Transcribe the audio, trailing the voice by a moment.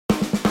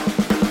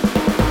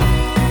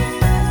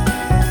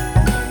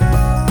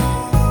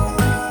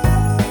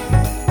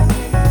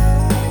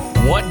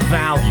What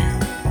value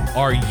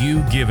are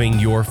you giving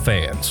your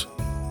fans?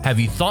 Have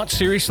you thought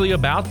seriously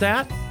about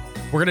that?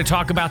 We're going to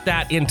talk about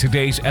that in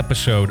today's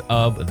episode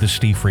of the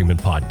Steve Freeman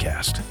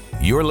Podcast.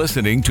 You're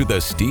listening to the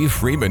Steve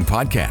Freeman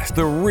Podcast,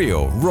 the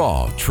real,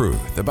 raw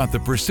truth about the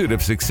pursuit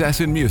of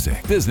success in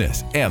music,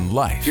 business, and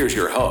life. Here's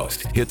your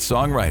host, hit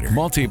songwriter,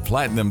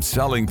 multi-platinum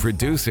selling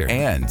producer,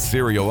 and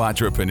serial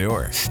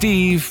entrepreneur,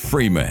 Steve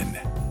Freeman.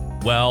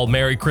 Well,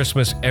 Merry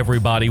Christmas,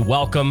 everybody.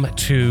 Welcome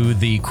to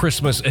the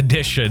Christmas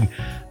edition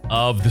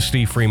of the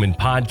Steve Freeman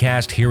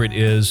Podcast. Here it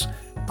is,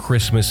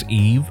 Christmas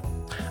Eve.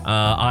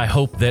 I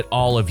hope that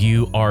all of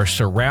you are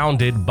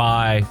surrounded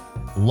by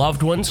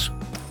loved ones,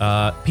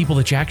 people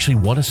that you actually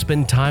want to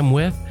spend time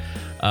with.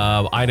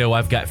 I know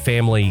I've got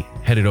family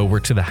headed over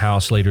to the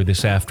house later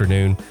this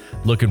afternoon.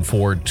 Looking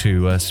forward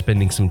to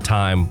spending some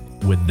time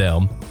with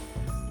them.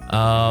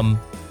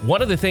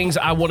 One of the things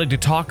I wanted to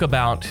talk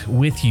about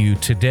with you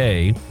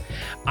today,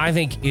 I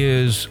think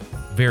is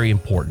very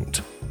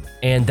important,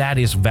 and that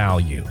is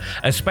value,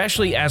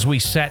 especially as we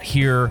sat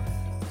here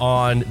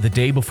on the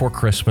day before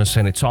Christmas,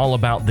 and it's all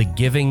about the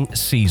giving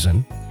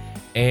season.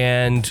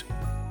 And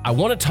I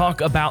want to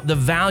talk about the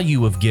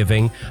value of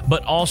giving,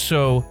 but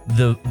also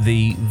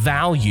the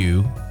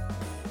value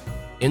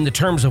in the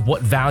terms of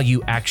what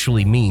value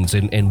actually means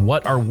and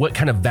what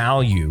kind of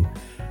value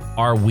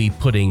are we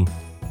putting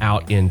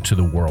out into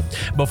the world.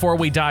 Before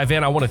we dive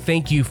in, I want to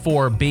thank you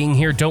for being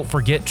here. Don't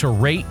forget to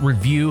rate,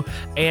 review,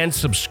 and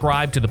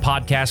subscribe to the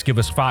podcast. Give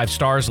us 5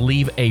 stars.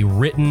 Leave a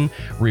written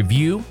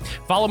review.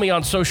 Follow me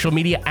on social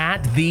media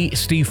at The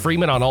Steve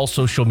Freeman on all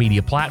social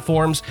media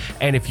platforms.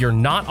 And if you're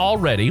not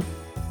already,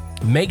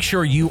 make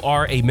sure you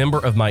are a member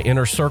of my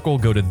inner circle.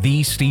 Go to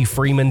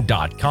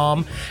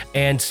thestevefreeman.com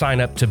and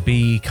sign up to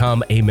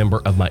become a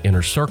member of my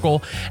inner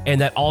circle. And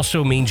that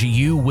also means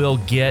you will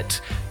get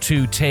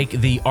to take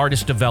the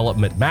Artist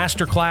Development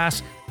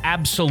Masterclass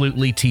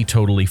absolutely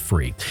teetotally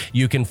free.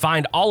 You can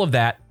find all of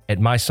that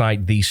at my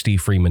site,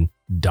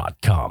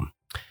 thestevefreeman.com.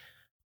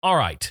 All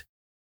right.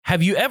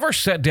 Have you ever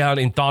sat down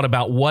and thought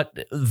about what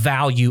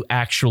value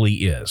actually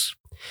is?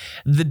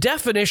 The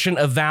definition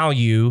of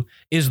value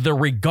is the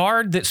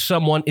regard that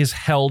someone is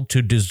held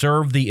to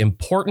deserve the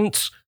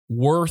importance,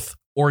 worth,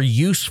 or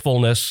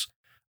usefulness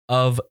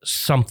of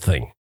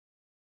something.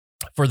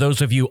 For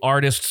those of you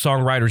artists,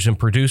 songwriters, and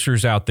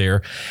producers out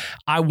there,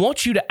 I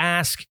want you to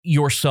ask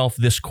yourself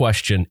this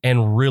question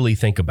and really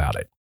think about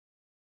it.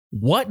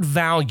 What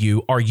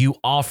value are you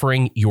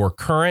offering your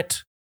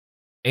current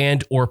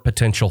and or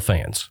potential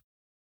fans?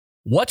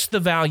 What's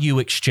the value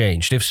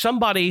exchanged? If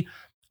somebody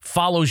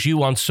follows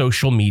you on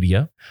social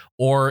media,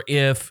 or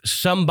if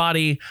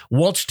somebody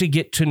wants to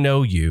get to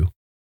know you,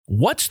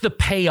 what's the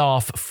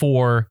payoff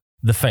for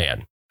the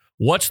fan?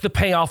 What's the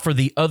payoff for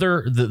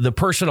the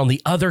person on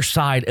the other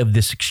side of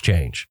this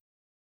exchange?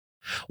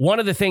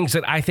 One of the things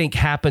that I think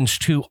happens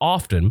too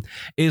often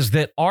is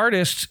that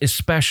artists,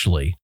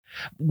 especially,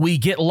 we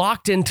get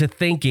locked into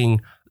thinking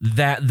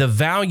that the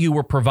value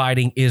we're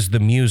providing is the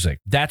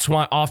music. That's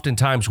why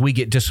oftentimes we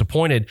get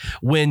disappointed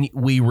when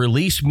we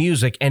release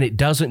music and it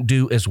doesn't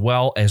do as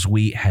well as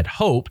we had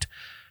hoped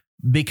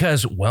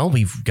because, well,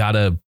 we've got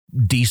a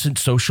decent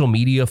social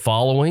media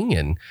following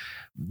and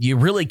you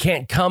really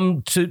can't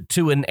come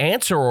to an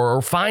answer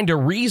or find a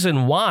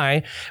reason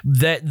why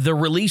that the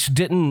release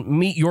didn't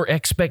meet your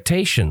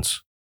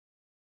expectations.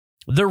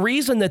 The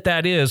reason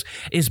that is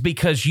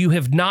because you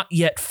have not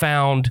yet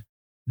found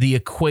the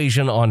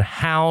equation on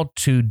how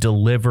to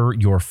deliver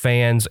your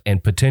fans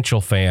and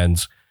potential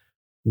fans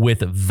with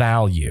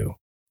value.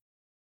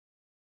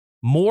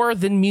 More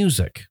than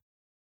music.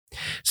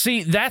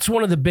 See, that's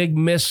one of the big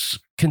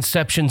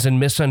misconceptions and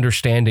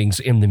misunderstandings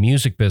in the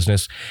music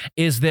business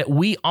is that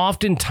we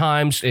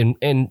oftentimes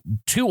and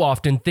too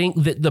often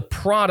think that the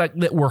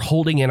product that we're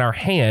holding in our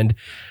hand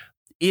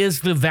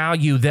is the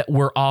value that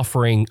we're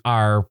offering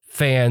our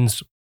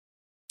fans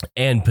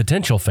and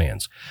potential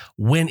fans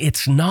when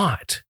it's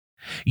not.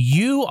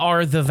 You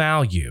are the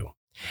value.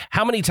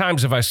 How many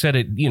times have I said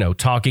it,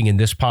 talking in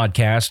this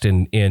podcast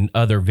and in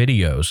other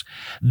videos,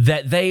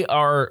 that they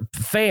are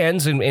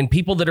fans and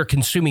people that are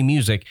consuming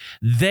music,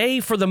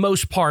 they, for the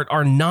most part,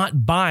 are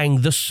not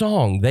buying the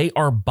song. They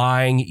are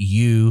buying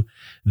you,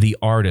 the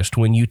artist.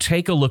 When you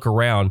take a look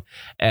around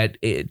at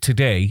it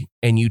today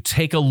and you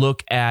take a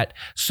look at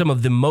some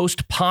of the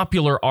most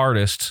popular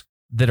artists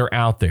that are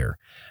out there,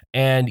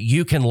 and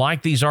you can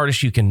like these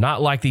artists, you can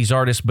not like these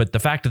artists, but the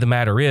fact of the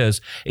matter is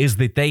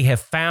that they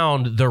have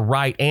found the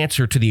right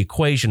answer to the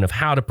equation of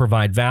how to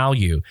provide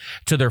value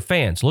to their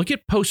fans. Look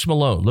at Post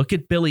Malone, look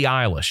at Billie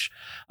Eilish,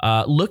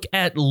 look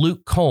at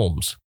Luke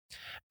Combs.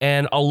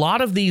 And a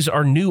lot of these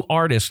are new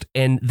artists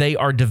and they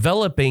are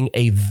developing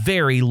a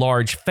very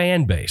large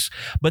fan base.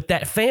 But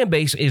that fan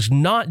base is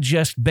not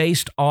just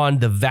based on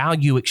the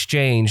value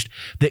exchanged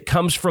that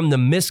comes from the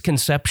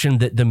misconception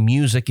that the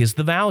music is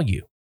the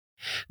value.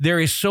 There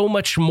is so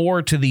much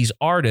more to these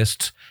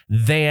artists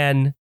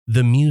than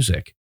the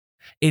music.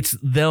 It's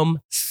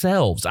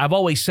themselves. I've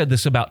always said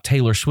this about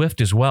Taylor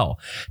Swift as well.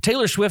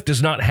 Taylor Swift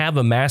does not have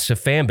a massive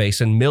fan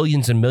base and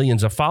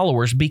millions of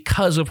followers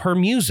because of her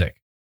music.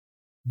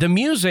 The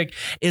music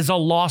is a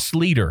lost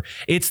leader.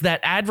 It's that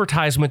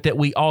advertisement that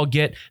we all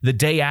get the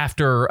day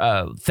after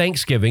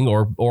Thanksgiving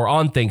or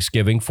on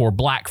Thanksgiving for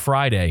Black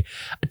Friday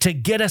to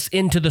get us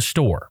into the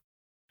store.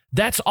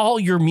 That's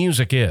all your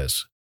music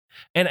is.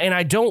 And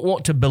I don't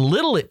want to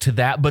belittle it to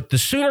that, but the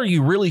sooner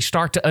you really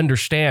start to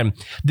understand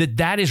that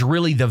that is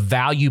really the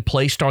value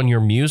placed on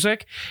your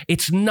music,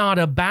 it's not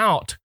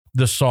about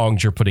the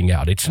songs you're putting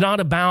out. It's not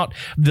about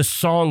the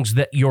songs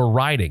that you're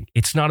writing.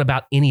 It's not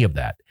about any of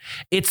that.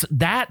 It's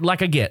that,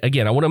 like,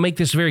 again, I want to make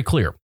this very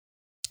clear.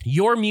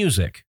 Your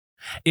music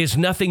is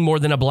nothing more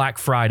than a Black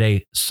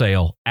Friday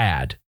sale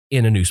ad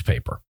in a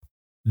newspaper.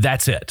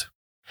 That's it.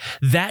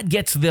 That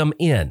gets them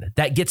in.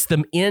 That gets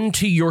them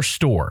into your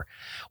store.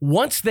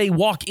 Once they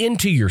walk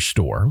into your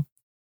store,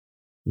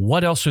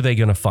 what else are they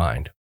going to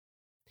find?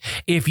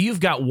 If you've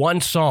got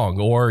one song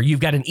or you've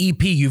got an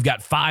EP, you've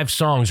got 5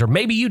 songs, or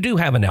maybe you do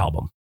have an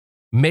album.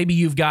 Maybe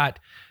you've got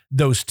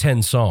those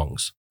 10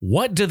 songs.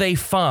 What do they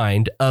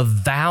find of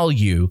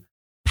value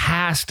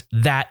past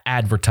that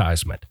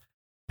advertisement,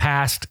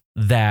 past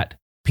that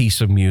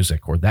piece of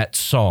music or that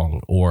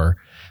song or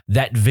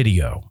that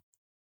video?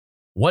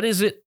 What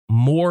is it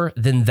more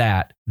than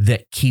that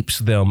keeps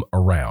them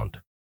around?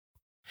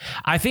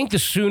 I think the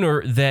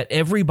sooner that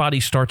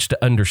everybody starts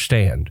to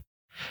understand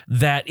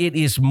that it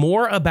is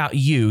more about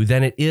you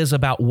than it is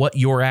about what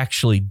you're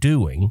actually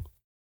doing,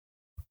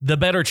 the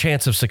better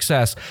chance of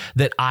success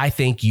that I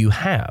think you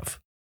have.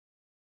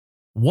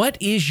 What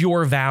is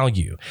your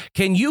value?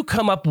 Can you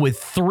come up with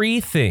 3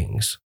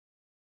 things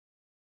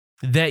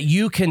that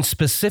you can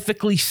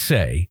specifically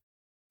say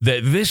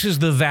that this is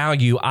the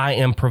value I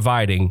am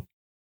providing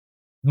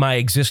my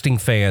existing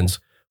fans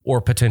or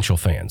potential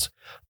fans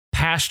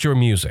past your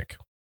music?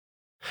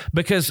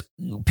 Because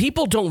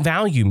people don't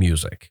value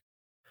music.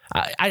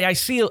 I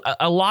see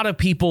a lot of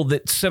people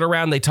that sit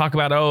around, they talk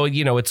about,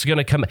 it's going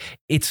to come.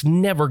 It's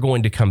never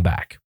going to come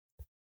back.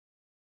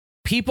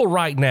 People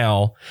right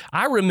now,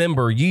 I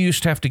remember you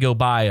used to have to go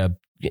buy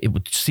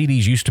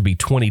CDs used to be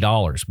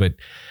 $20, but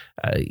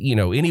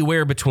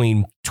anywhere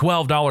between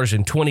 $12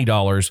 and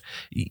 $20,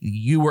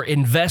 you were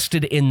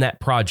invested in that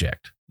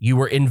project. You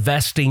were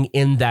investing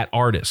in that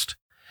artist.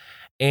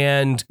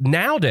 And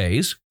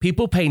nowadays,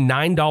 people pay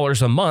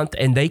 $9 a month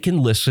and they can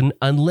listen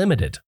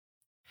unlimited.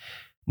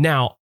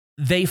 Now,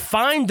 they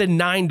find the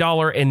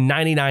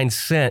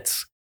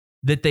 $9.99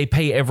 that they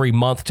pay every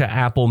month to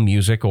Apple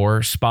Music or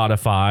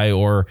Spotify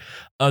or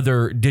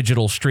other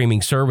digital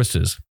streaming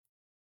services.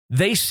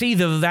 They see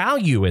the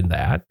value in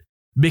that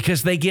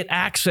because they get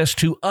access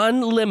to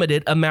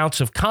unlimited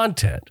amounts of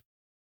content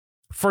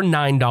for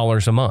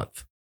 $9 a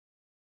month.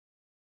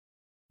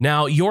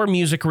 Now, your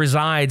music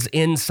resides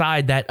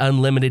inside that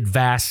unlimited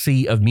vast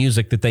sea of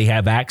music that they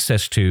have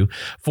access to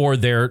for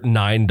their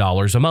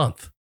 $9 a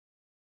month.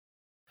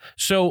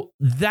 So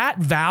that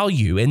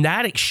value and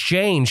that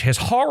exchange has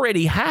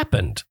already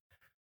happened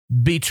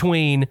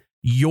between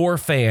your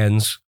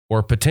fans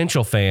or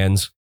potential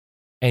fans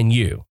and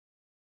you.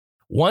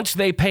 Once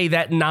they pay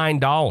that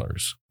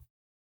 $9,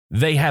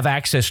 they have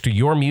access to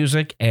your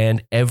music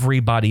and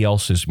everybody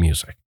else's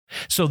music.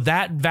 So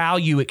that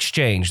value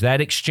exchange, that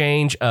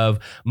exchange of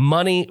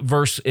money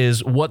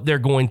versus what they're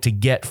going to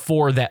get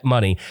for that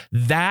money,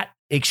 that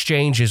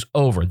exchange is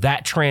over.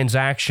 That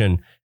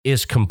transaction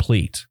is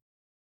complete.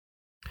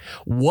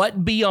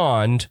 What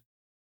beyond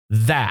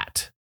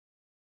that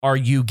are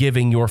you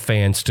giving your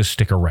fans to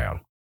stick around?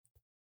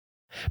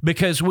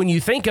 Because when you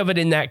think of it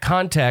in that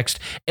context,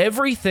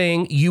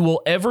 everything you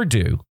will ever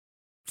do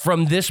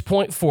from this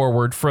point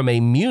forward, from a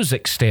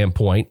music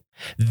standpoint,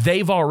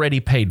 they've already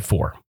paid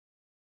for.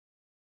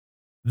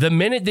 The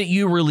minute that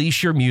you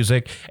release your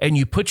music and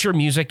you put your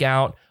music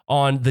out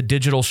on the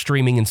digital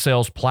streaming and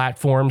sales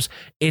platforms,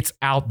 it's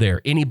out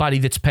there. Anybody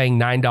that's paying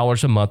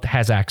 $9 a month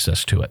has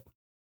access to it.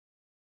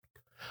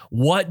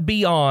 What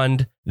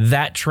beyond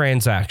that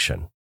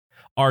transaction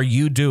are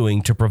you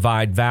doing to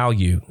provide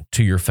value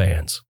to your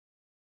fans?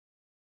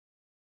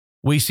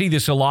 We see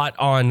this a lot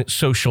on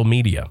social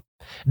media.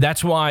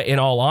 That's why, in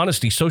all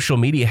honesty, social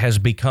media has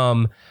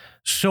become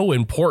so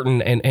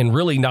important and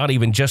really not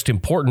even just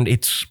important,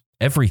 it's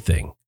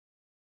everything.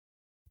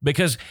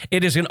 Because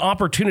it is an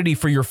opportunity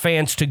for your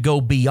fans to go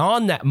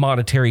beyond that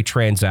monetary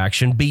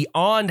transaction,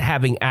 beyond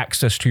having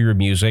access to your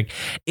music,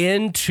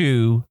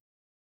 into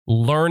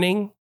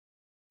learning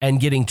and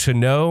getting to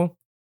know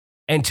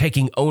and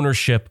taking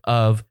ownership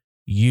of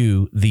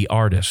you, the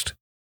artist.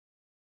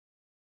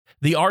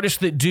 The artists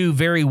that do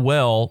very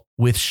well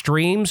with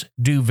streams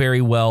do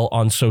very well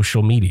on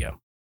social media.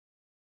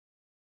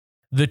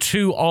 The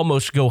two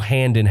almost go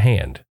hand in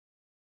hand.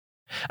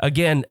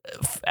 Again,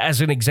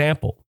 as an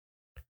example,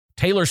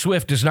 Taylor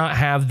Swift does not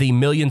have the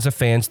millions of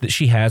fans that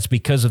she has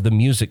because of the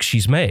music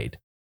she's made.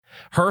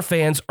 Her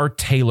fans are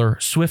Taylor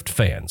Swift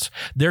fans.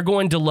 They're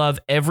going to love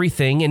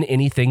everything and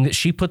anything that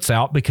she puts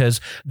out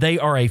because they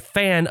are a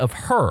fan of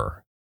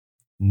her,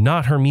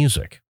 not her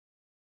music.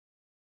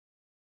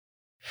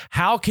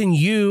 How can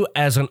you,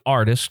 as an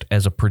artist,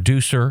 as a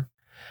producer,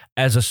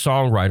 as a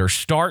songwriter,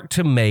 start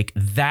to make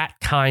that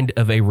kind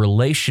of a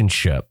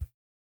relationship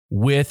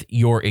with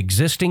your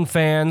existing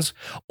fans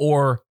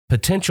or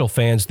potential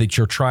fans that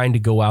you're trying to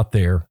go out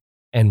there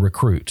and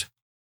recruit?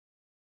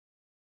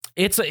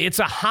 It's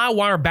a high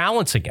wire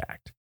balancing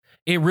act.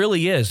 It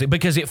really is,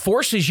 because it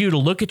forces you to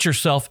look at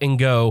yourself and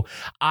go,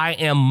 I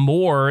am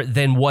more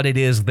than what it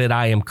is that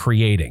I am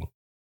creating.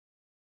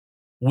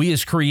 We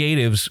as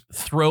creatives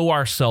throw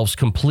ourselves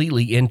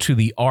completely into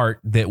the art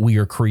that we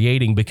are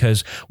creating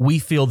because we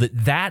feel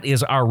that that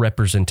is our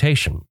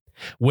representation.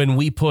 When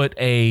we put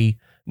a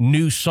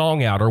new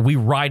song out or we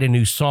write a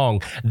new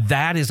song,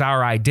 that is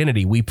our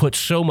identity. We put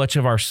so much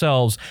of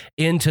ourselves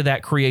into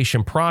that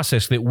creation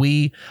process that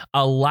we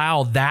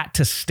allow that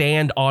to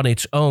stand on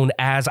its own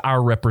as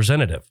our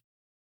representative.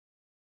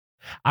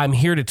 I'm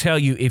here to tell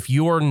you, if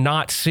you're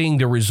not seeing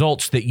the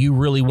results that you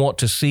really want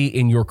to see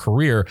in your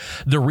career,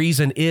 the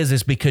reason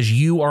is because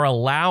you are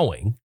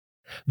allowing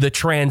the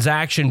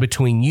transaction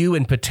between you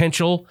and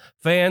potential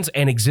fans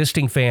and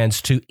existing fans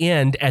to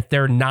end at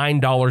their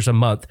 $9 a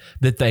month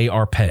that they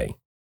are paying.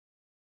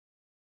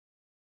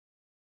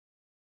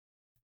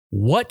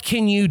 What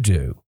can you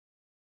do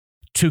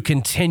to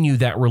continue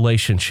that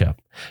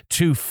relationship,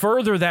 to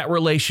further that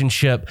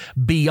relationship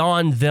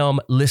beyond them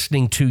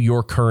listening to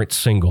your current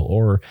single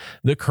or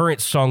the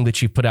current song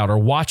that you've put out or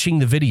watching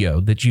the video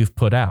that you've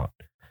put out?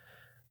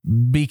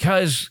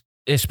 Because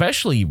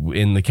especially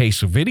in the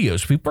case of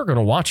videos, people are going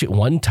to watch it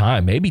one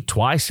time, maybe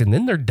twice, and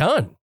then they're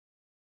done.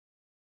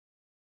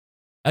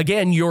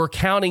 Again, you're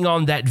counting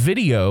on that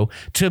video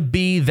to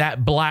be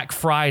that Black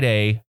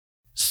Friday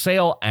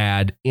sale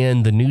ad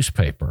in the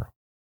newspaper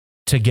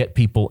to get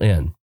people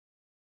in.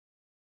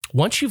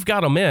 Once you've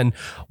got them in,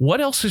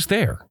 what else is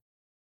there?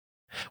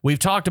 We've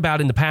talked about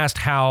in the past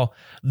how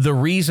the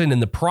reason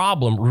and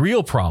the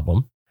real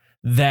problem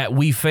that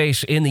we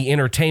face in the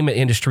entertainment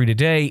industry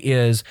today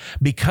is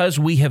because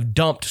we have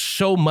dumped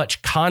so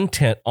much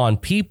content on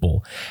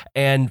people,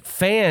 and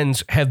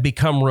fans have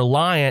become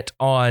reliant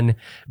on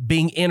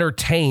being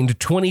entertained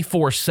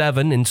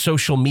 24/7, and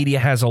social media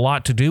has a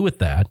lot to do with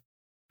that.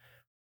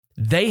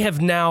 They have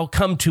now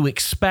come to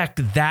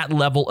expect that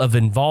level of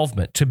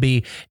involvement, to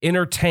be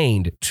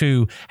entertained,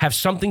 to have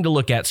something to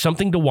look at,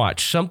 something to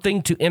watch,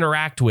 something to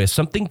interact with,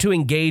 something to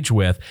engage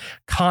with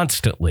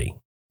constantly.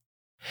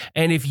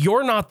 And if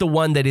you're not the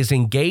one that is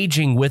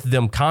engaging with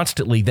them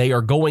constantly, they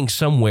are going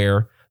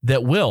somewhere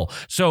that will.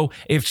 So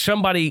if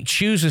somebody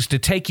chooses to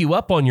take you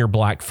up on your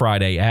Black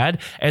Friday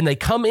ad and they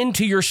come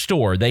into your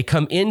store, they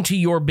come into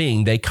your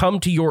Bing, they come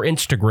to your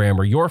Instagram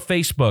or your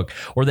Facebook,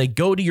 or they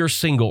go to your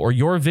single or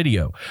your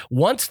video,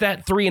 once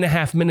that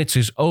 3.5 minutes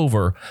is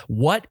over,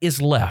 what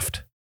is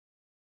left?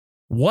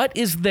 What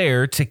is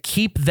there to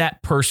keep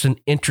that person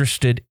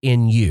interested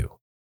in you?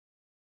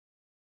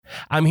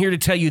 I'm here to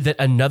tell you that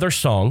another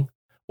song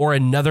or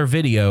another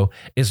video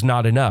is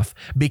not enough,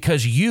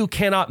 because you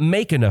cannot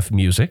make enough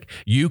music.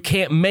 You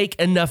can't make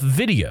enough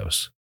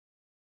videos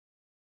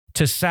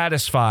to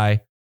satisfy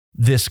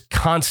this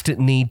constant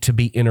need to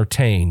be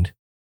entertained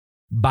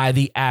by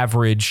the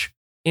average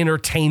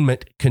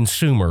entertainment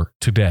consumer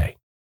today.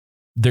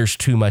 There's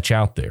too much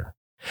out there.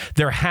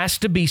 There has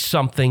to be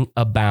something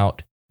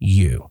about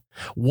you.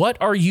 What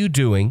are you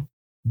doing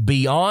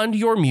beyond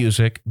your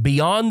music,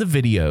 beyond the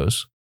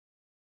videos,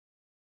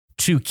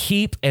 to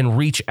keep and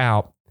reach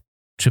out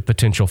to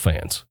potential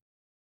fans?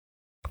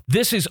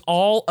 This is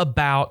all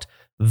about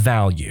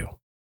value.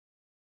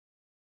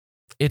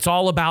 It's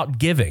all about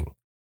giving.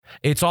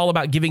 It's all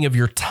about giving of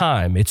your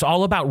time. It's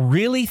all about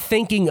really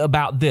thinking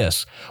about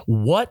this.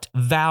 What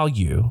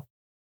value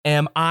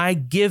am I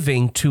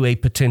giving to a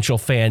potential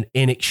fan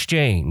in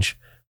exchange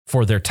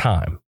for their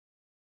time?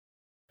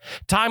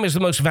 Time is the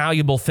most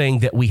valuable thing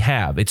that we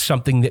have. It's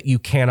something that you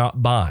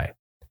cannot buy.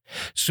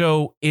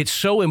 So it's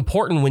so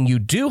important when you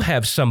do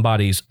have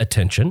somebody's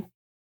attention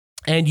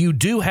and you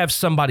do have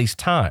somebody's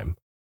time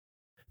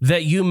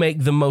that you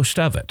make the most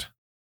of it.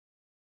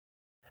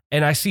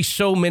 And I see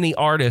so many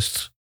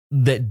artists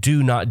that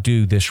do not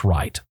do this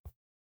right.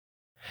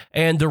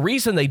 And the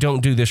reason they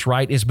don't do this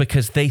right is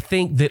because they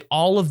think that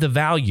all of the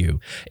value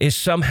is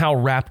somehow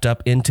wrapped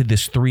up into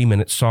this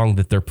 3-minute song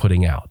that they're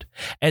putting out,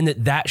 and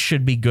that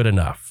should be good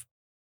enough.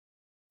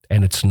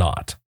 And it's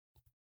not.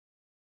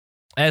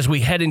 As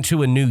we head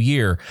into a new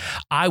year,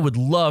 I would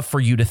love for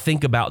you to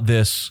think about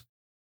this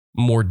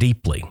more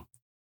deeply.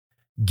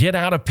 Get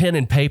out a pen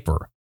and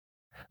paper.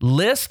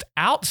 List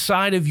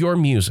outside of your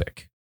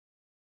music.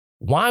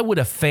 Why would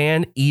a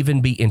fan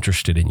even be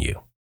interested in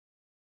you?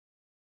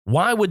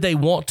 Why would they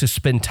want to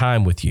spend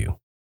time with you?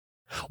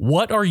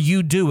 What are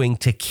you doing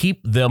to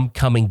keep them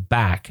coming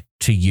back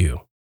to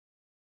you?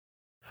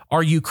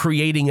 Are you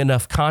creating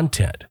enough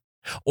content?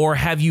 Or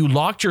have you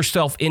locked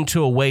yourself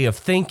into a way of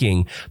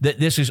thinking that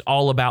this is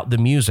all about the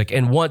music?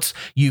 And once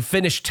you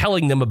finish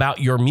telling them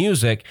about your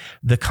music,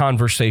 the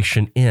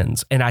conversation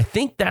ends. And I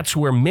think that's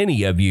where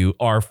many of you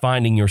are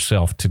finding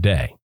yourself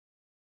today.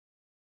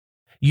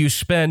 You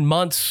spend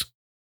months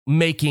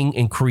making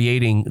and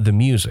creating the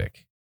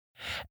music,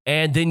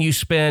 and then you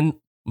spend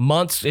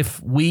months,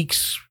 if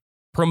weeks,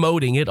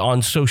 promoting it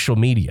on social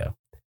media.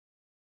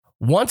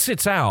 Once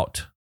it's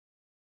out,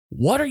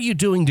 what are you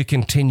doing to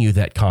continue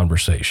that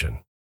conversation?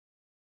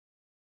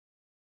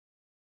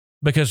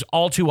 Because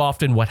all too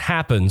often what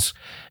happens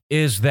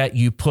is that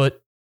you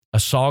put a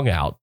song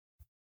out,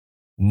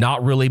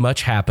 not really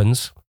much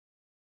happens,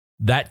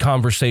 that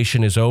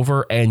conversation is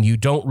over, and you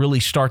don't really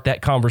start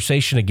that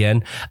conversation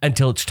again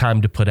until it's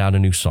time to put out a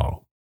new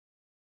song.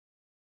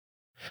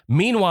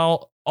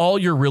 Meanwhile, all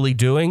you're really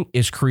doing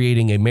is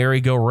creating a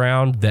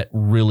merry-go-round that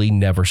really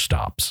never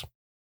stops.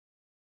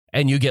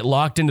 And you get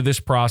locked into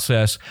this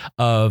process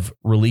of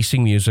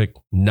releasing music,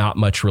 not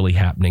much really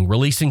happening,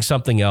 releasing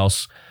something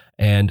else,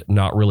 and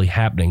not really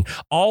happening.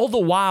 All the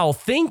while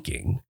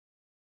thinking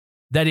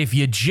that if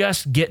you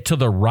just get to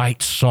the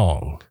right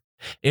song,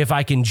 if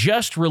I can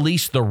just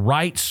release the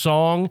right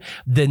song,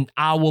 then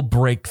I will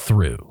break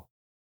through.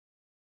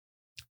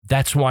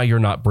 That's why you're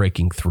not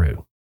breaking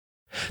through.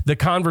 The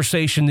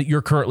conversation that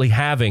you're currently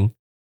having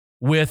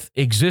with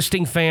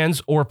existing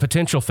fans or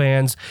potential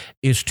fans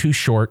is too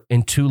short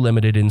and too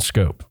limited in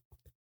scope.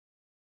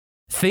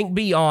 Think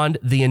beyond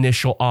the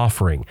initial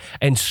offering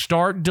and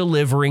start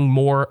delivering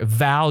more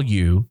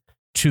value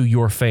to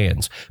your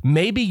fans.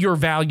 Maybe your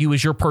value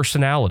is your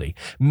personality.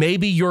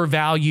 Maybe your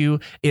value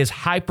is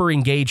hyper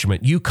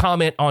engagement. You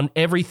comment on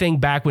everything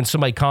back when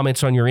somebody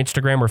comments on your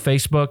Instagram or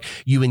Facebook.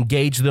 You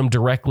engage them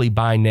directly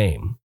by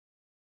name.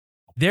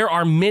 There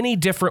are many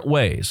different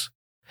ways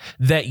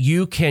that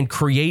you can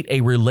create a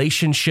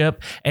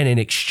relationship and an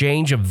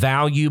exchange of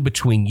value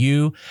between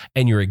you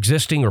and your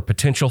existing or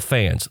potential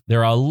fans. There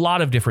are a lot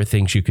of different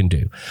things you can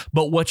do.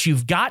 But what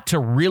you've got to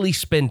really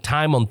spend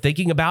time on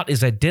thinking about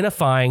is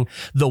identifying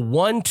the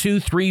 1,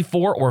 2, 3,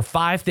 4, or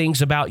 5 things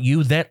about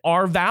you that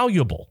are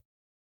valuable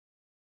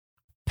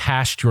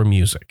past your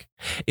music.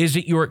 Is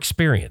it your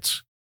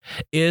experience?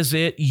 Is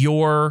it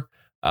your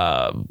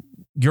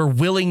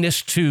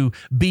willingness to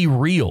be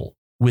real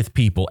with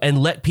people and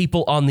let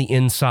people on the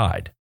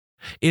inside?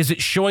 Is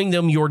it showing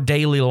them your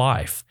daily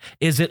life?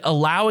 Is it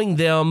allowing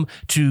them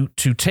to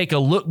take a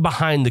look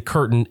behind the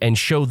curtain and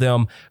show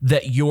them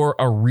that you're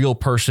a real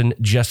person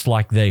just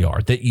like they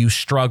are, that you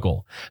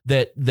struggle,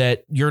 that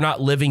you're not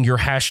living your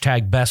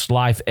 #best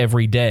life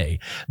every day,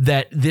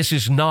 that this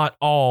is not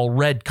all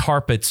red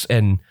carpets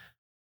and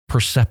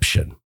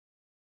perception?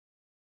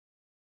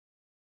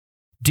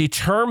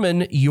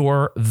 Determine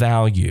your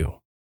value,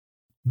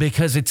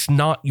 because it's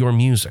not your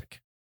music.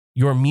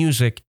 Your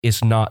music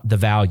is not the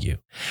value.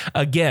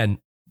 Again,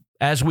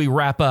 as we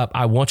wrap up,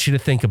 I want you to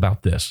think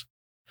about this.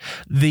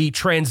 The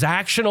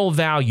transactional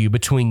value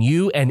between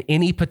you and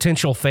any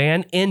potential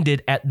fan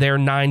ended at their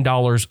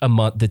 $9 a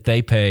month that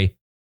they pay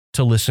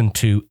to listen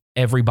to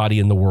everybody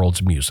in the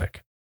world's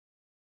music.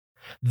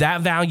 That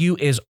value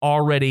is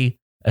already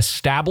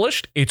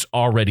established. It's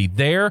already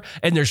there.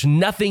 And there's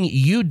nothing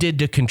you did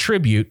to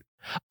contribute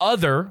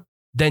other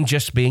than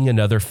just being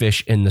another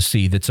fish in the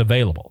sea that's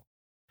available.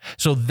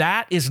 So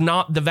that is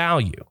not the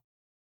value.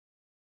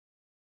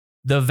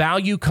 The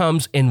value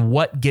comes in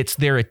what gets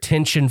their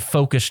attention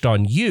focused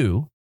on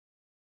you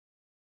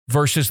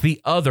versus the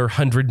other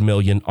 100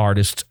 million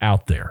artists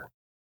out there.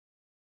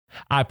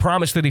 I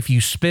promise that if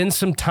you spend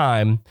some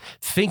time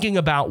thinking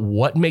about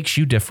what makes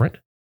you different,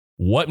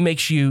 what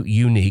makes you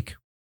unique,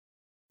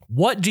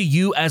 what do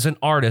you as an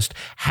artist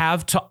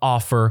have to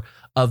offer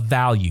of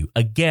value?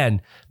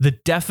 Again, the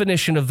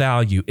definition of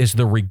value is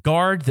the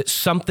regard that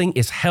something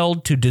is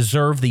held to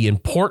deserve the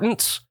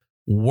importance,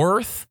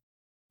 worth,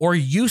 or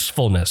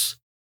usefulness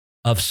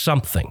of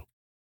something.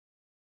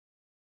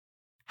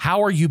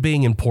 How are you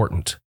being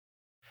important?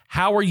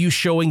 How are you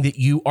showing that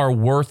you are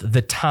worth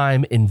the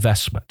time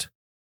investment?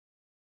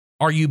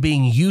 Are you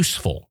being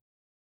useful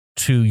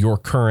to your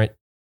current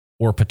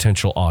or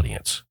potential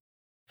audience?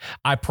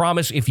 I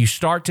promise if you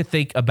start to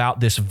think about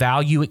this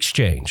value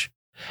exchange,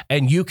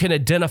 and you can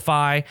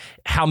identify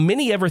how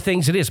many ever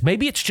things it is.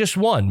 Maybe it's just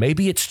 1,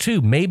 maybe it's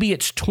 2, maybe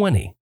it's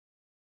 20.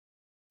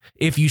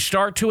 If you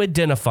start to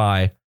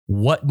identify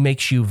what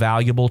makes you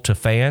valuable to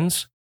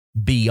fans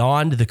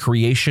beyond the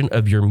creation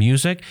of your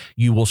music,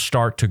 you will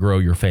start to grow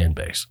your fan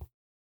base.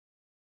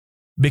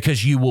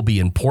 Because you will be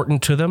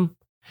important to them,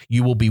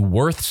 you will be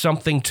worth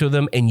something to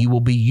them, and you will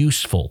be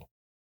useful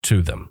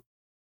to them.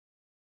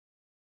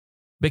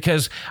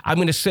 Because I'm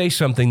going to say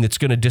something that's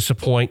going to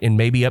disappoint and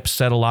maybe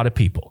upset a lot of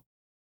people.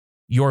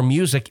 Your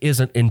music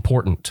isn't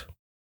important.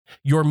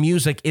 Your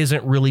music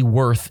isn't really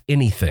worth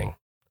anything.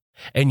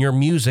 And your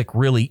music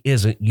really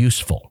isn't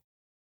useful.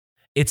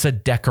 It's a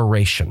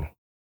decoration.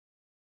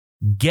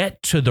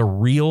 Get to the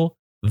real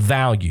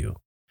value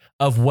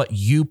of what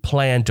you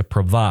plan to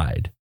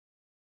provide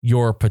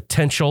your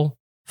potential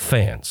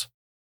fans.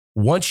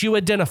 Once you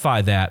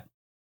identify that,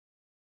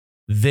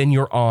 then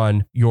you're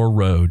on your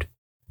road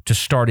to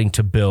starting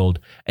to build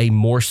a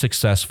more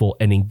successful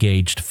and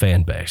engaged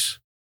fan base.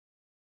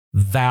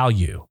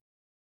 Value.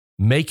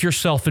 Make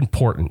yourself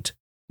important.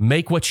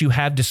 Make what you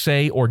have to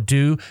say or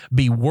do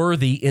be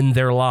worthy in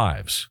their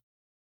lives.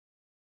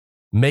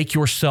 Make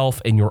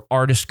yourself and your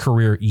artist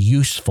career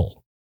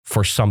useful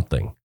for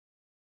something.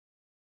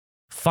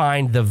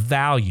 Find the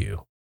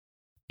value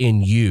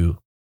in you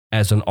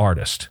as an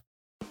artist.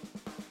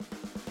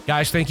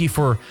 Guys, thank you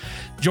for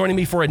joining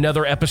me for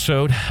another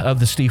episode of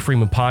the Steve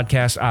Freeman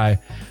Podcast. I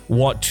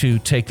want to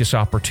take this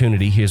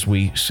opportunity as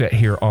we sit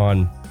here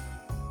on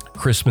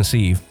Christmas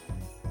Eve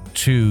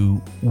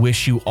to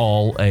wish you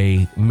all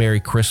a Merry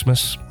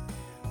Christmas.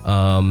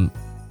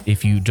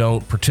 If you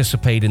don't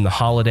participate in the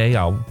holiday,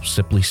 I'll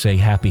simply say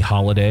Happy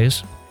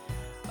Holidays.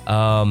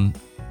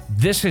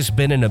 This has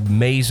been an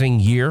amazing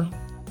year.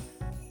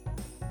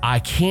 I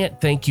can't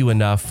thank you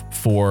enough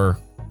for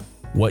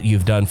what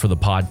you've done for the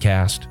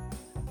podcast.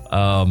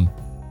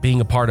 Being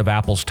a part of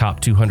Apple's Top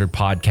 200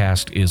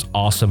 podcast is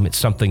awesome. It's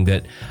something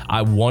that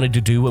I wanted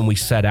to do when we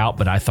set out,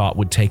 but I thought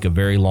would take a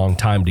very long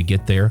time to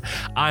get there.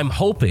 I'm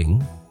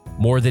hoping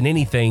more than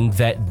anything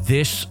that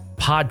this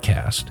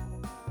podcast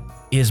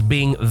is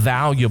being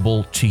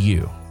valuable to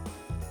you.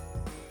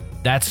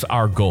 That's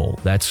our goal.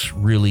 That's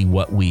really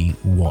what we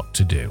want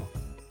to do.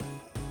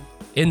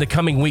 In the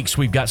coming weeks,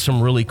 we've got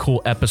some really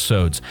cool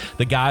episodes.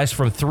 The guys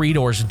from Three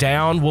Doors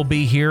Down will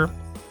be here.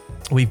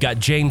 We've got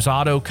James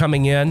Otto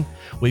coming in.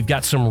 We've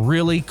got some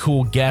really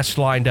cool guests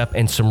lined up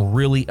and some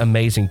really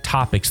amazing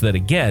topics that,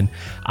 again,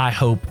 I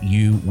hope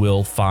you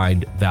will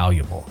find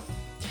valuable.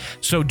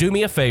 So do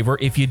me a favor,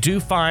 if you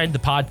do find the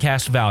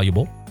podcast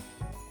valuable,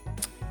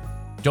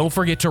 don't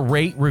forget to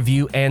rate,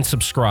 review, and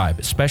subscribe,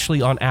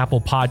 especially on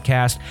Apple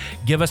Podcasts.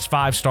 Give us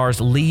 5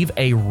 stars. Leave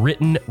a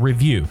written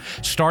review.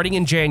 Starting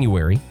in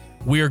January,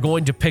 we are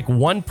going to pick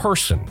one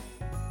person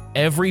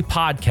every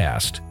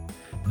podcast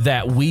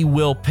that we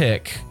will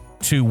pick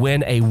to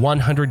win a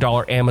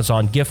 $100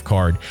 Amazon gift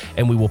card,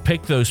 and we will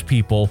pick those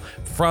people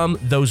from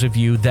those of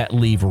you that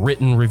leave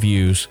written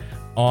reviews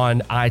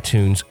on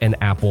iTunes and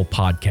Apple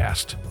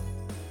Podcast.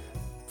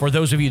 For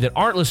those of you that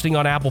aren't listening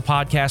on Apple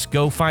Podcasts,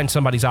 go find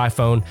somebody's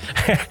iPhone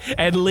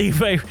and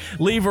leave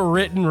a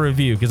written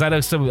review, because I know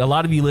a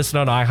lot of you listen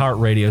on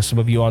iHeartRadio, some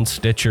of you on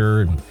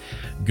Stitcher and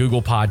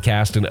Google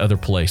Podcast and other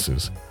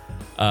places.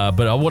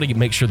 But I want to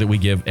make sure that we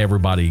give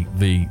everybody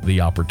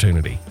the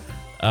opportunity.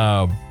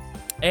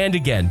 And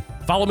again,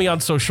 follow me on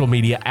social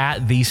media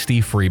at The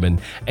Steve Freeman.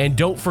 And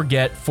don't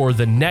forget, for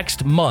the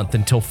next month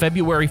until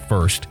February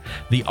 1st,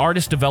 the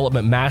Artist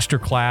Development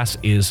Masterclass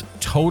is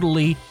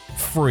totally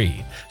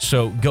free.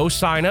 So go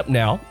sign up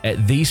now at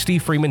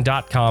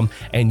thestevefreeman.com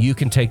and you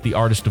can take the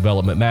Artist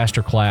Development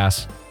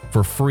Masterclass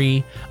for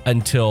free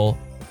until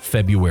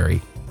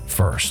February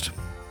 1st.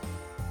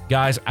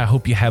 Guys, I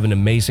hope you have an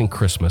amazing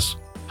Christmas.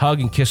 Hug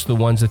and kiss the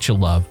ones that you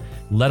love.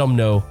 Let them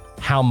know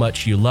how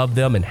much you love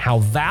them and how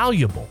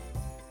valuable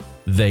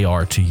they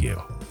are to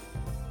you.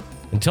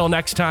 Until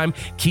next time,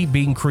 keep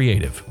being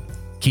creative,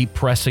 keep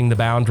pressing the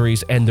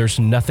boundaries, and there's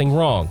nothing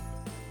wrong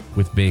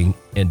with being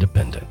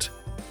independent.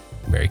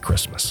 Merry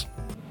Christmas.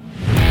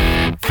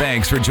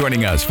 Thanks for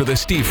joining us for the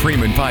Steve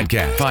Freeman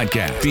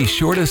Podcast. Be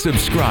sure to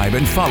subscribe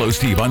and follow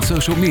Steve on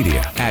social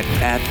media at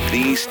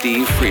The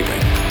Steve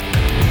Freeman.